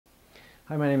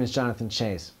Hi, my name is Jonathan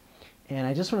Chase, and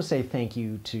I just want to say thank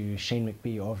you to Shane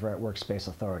McBee over at Workspace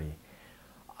Authority.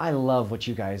 I love what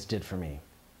you guys did for me.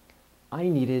 I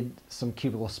needed some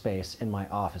cubicle space in my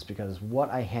office because what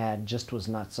I had just was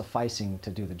not sufficing to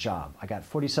do the job. I got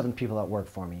 47 people that work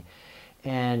for me,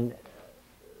 and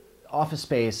office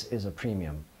space is a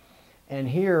premium. And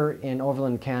here in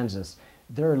Overland, Kansas,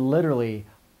 there literally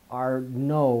are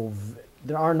no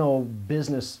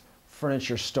business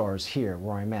furniture stores here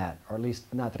where I'm at, or at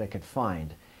least not that I could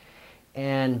find.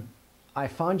 And I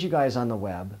found you guys on the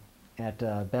web at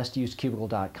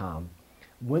bestusedcubicle.com,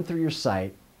 went through your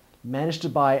site, managed to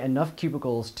buy enough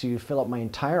cubicles to fill up my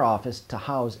entire office to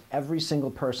house every single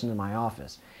person in my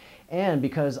office. And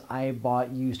because I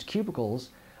bought used cubicles,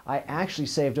 I actually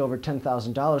saved over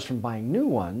 $10,000 from buying new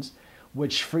ones,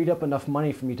 which freed up enough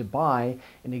money for me to buy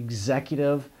an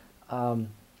executive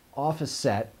office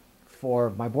set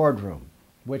for my boardroom,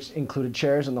 which included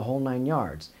chairs and the whole 9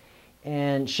 yards.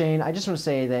 And Shane, I just want to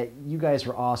say that you guys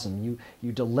were awesome.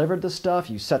 You delivered the stuff,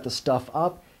 you set the stuff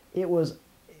up. It was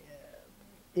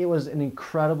an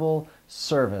incredible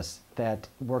service that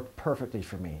worked perfectly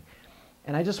for me.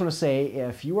 And I just want to say,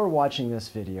 if you are watching this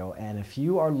video and if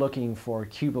you are looking for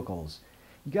cubicles,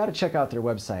 you got to check out their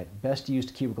website,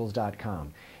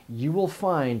 bestusedcubicles.com. You will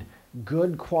find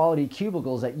good quality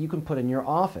cubicles that you can put in your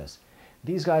office.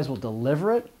 These guys will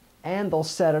deliver it and they'll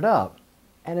set it up.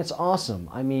 And it's awesome.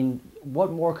 I mean,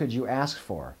 what more could you ask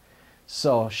for?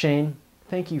 So Shane,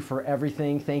 thank you for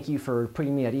everything. Thank you for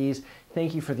putting me at ease.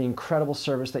 Thank you for the incredible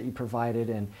service that you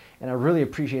provided. And I really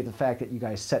appreciate the fact that you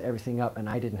guys set everything up and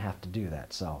I didn't have to do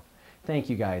that. So thank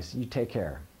you guys. You take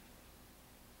care.